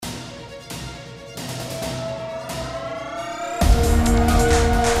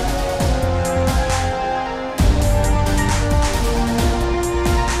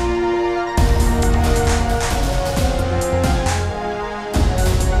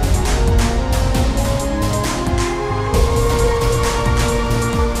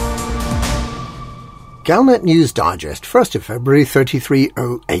Galnet News Digest, 1st of February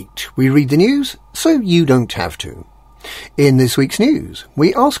 3308. We read the news so you don't have to. In this week's news,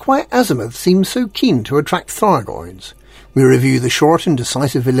 we ask why Azimuth seems so keen to attract Thargoids. We review the short and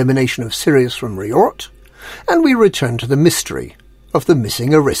decisive elimination of Sirius from Riort, and we return to the mystery of the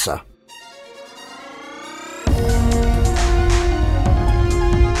missing Orissa.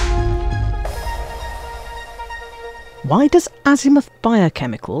 Why does Azimuth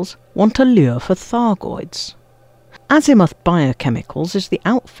Biochemicals want a lure for Thargoids? Azimuth Biochemicals is the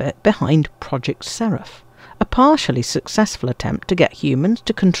outfit behind Project Seraph, a partially successful attempt to get humans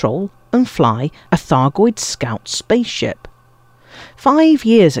to control and fly a Thargoid scout spaceship. 5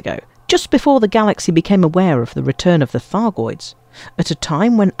 years ago, just before the galaxy became aware of the return of the Thargoids, at a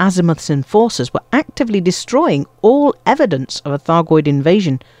time when Azimuth's enforcers were actively destroying all evidence of a Thargoid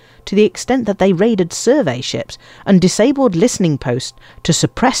invasion, to the extent that they raided survey ships and disabled listening posts to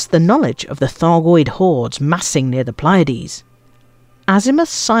suppress the knowledge of the Thargoid hordes massing near the Pleiades. Azimuth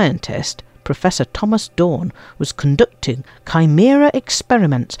scientist Professor Thomas Dorn was conducting chimera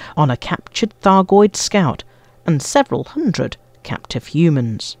experiments on a captured Thargoid scout and several hundred captive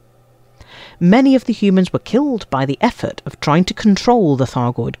humans. Many of the humans were killed by the effort of trying to control the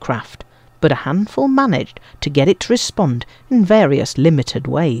Thargoid craft, but a handful managed to get it to respond in various limited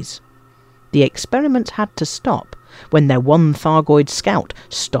ways. The experiments had to stop when their one Thargoid scout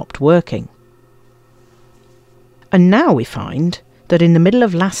stopped working. And now we find that in the middle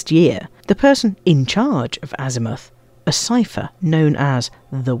of last year, the person in charge of Azimuth, a cipher known as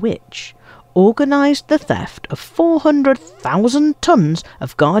the Witch, organised the theft of 400,000 tons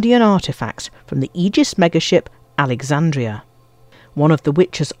of Guardian artefacts from the Aegis megaship Alexandria. One of the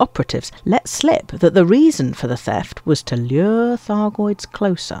Witch's operatives let slip that the reason for the theft was to lure Thargoids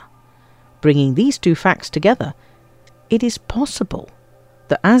closer. Bringing these two facts together, it is possible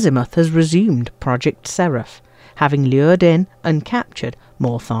that Azimuth has resumed Project Seraph, having lured in and captured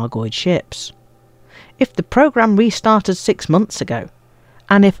more Thargoid ships. If the program restarted 6 months ago,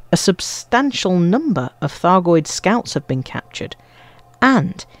 and if a substantial number of Thargoid scouts have been captured,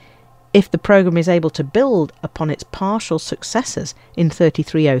 and if the program is able to build upon its partial successes in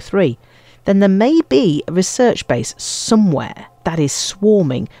 3303, then there may be a research base somewhere that is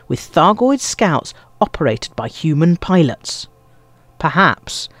swarming with Thargoid scouts operated by human pilots.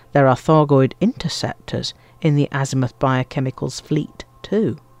 Perhaps there are Thargoid interceptors in the Azimuth Biochemicals fleet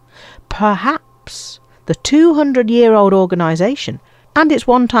too. Perhaps the 200-year-old organisation and its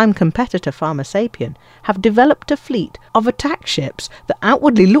one-time competitor Pharmasapien have developed a fleet of attack ships that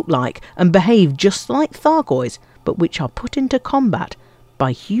outwardly look like and behave just like Thargoids, but which are put into combat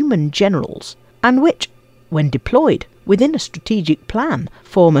by human generals, and which, when deployed within a strategic plan,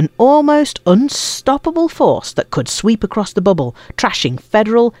 form an almost unstoppable force that could sweep across the bubble, trashing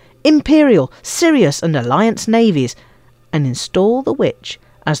Federal, Imperial, Sirius and Alliance navies, and install the Witch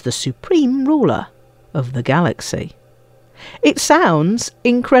as the supreme ruler of the galaxy. It sounds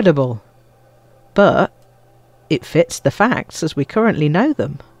incredible, but it fits the facts as we currently know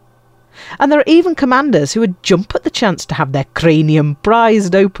them. And there are even commanders who would jump at the chance to have their cranium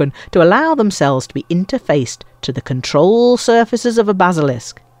prized open to allow themselves to be interfaced to the control surfaces of a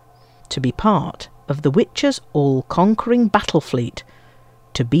basilisk, to be part of the Witcher's all-conquering battle fleet,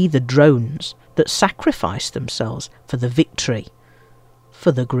 to be the drones that sacrifice themselves for the victory,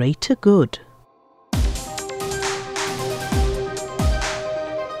 for the greater good.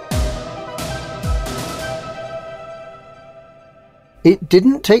 It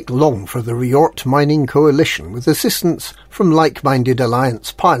didn't take long for the Riort Mining Coalition, with assistance from like-minded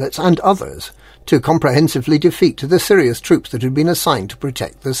Alliance pilots and others, to comprehensively defeat the Sirius troops that had been assigned to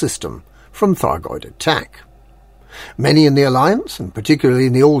protect the system from Thargoid attack. Many in the Alliance, and particularly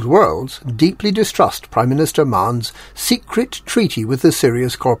in the Old Worlds, deeply distrust Prime Minister Mahn's secret treaty with the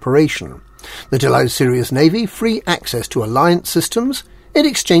Sirius Corporation that allows Sirius Navy free access to Alliance systems in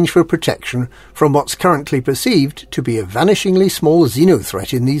exchange for protection from what's currently perceived to be a vanishingly small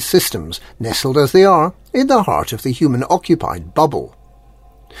xenothreat in these systems, nestled as they are in the heart of the human-occupied bubble.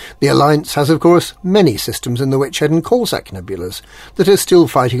 The Alliance has, of course, many systems in the Witchhead and Coalsack nebulas that are still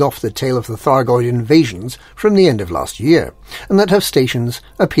fighting off the tail of the Thargoid invasions from the end of last year, and that have stations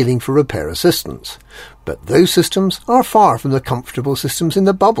appealing for repair assistance. But those systems are far from the comfortable systems in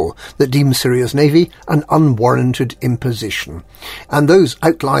the bubble that deem Sirius Navy an unwarranted imposition. And those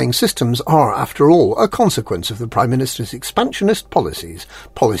outlying systems are, after all, a consequence of the Prime Minister's expansionist policies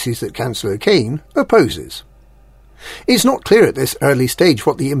that Councillor Kane opposes. It's not clear at this early stage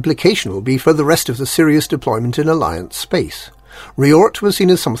what the implication will be for the rest of the Sirius deployment in Alliance space. Riort was seen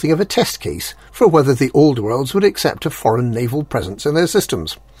as something of a test case for whether the Old Worlds would accept a foreign naval presence in their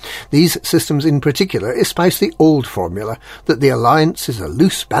systems, These systems in particular espouse the old formula that the Alliance is a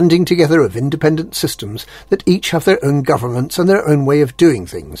loose banding together of independent systems that each have their own governments and their own way of doing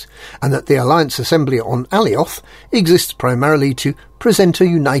things, and that the Alliance Assembly on Alioth exists primarily to present a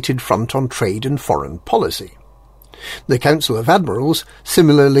united front on trade and foreign policy. The Council of Admirals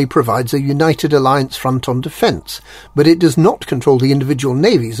similarly provides a united alliance front on defence, but it does not control the individual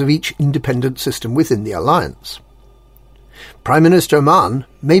navies of each independent system within the alliance. Prime Minister Maan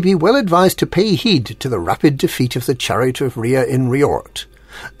may be well advised to pay heed to the rapid defeat of the Chariot of Rhea in Riort,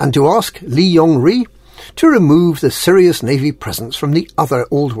 and to ask Li Yong-ri to remove the Sirius Navy presence from the other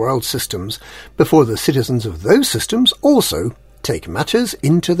Old World systems before the citizens of those systems also take matters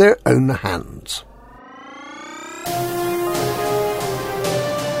into their own hands.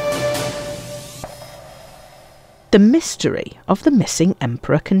 The mystery of the missing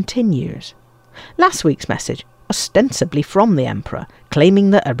Emperor continues. Last week's message, ostensibly from the Emperor,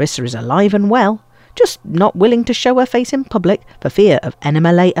 claiming that Arissa is alive and well, just not willing to show her face in public for fear of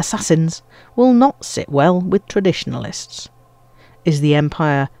NMLA assassins, will not sit well with traditionalists. Is the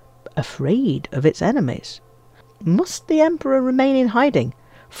Empire afraid of its enemies? Must the Emperor remain in hiding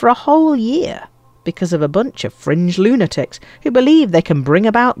for a whole year because of a bunch of fringe lunatics who believe they can bring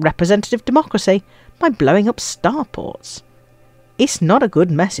about representative democracy by blowing up starports? It's not a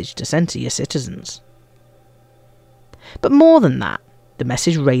good message to send to your citizens. But more than that, the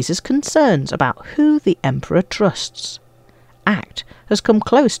message raises concerns about who the Emperor trusts. ACT has come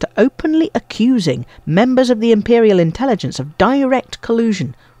close to openly accusing members of the Imperial Intelligence of direct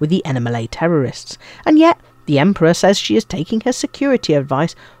collusion with the NMLA terrorists, and yet the Emperor says she is taking her security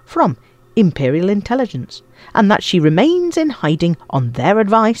advice from Imperial Intelligence, and that she remains in hiding on their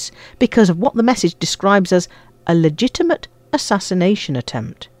advice because of what the message describes as a legitimate assassination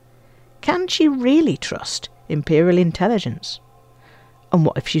attempt. Can she really trust Imperial Intelligence? And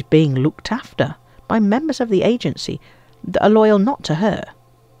what if she's being looked after by members of the agency that are loyal not to her,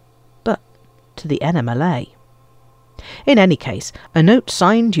 but to the NMLA? In any case, a note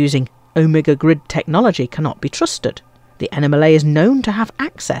signed using Omega Grid technology cannot be trusted. The NMLA is known to have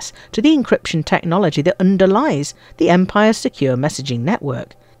access to the encryption technology that underlies the Empire's secure messaging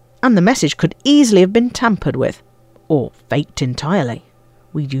network, and the message could easily have been tampered with, or faked entirely.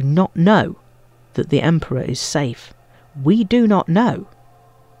 We do not know that the Emperor is safe. We do not know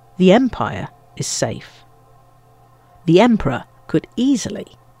the Empire is safe. The Emperor could easily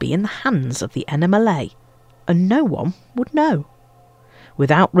be in the hands of the NMLA, and no one would know.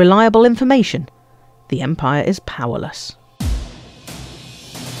 Without reliable information, the Empire is powerless.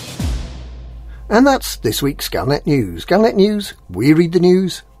 And that's this week's Galnet News. Galnet News, we read the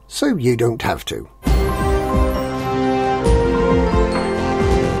news, so you don't have to.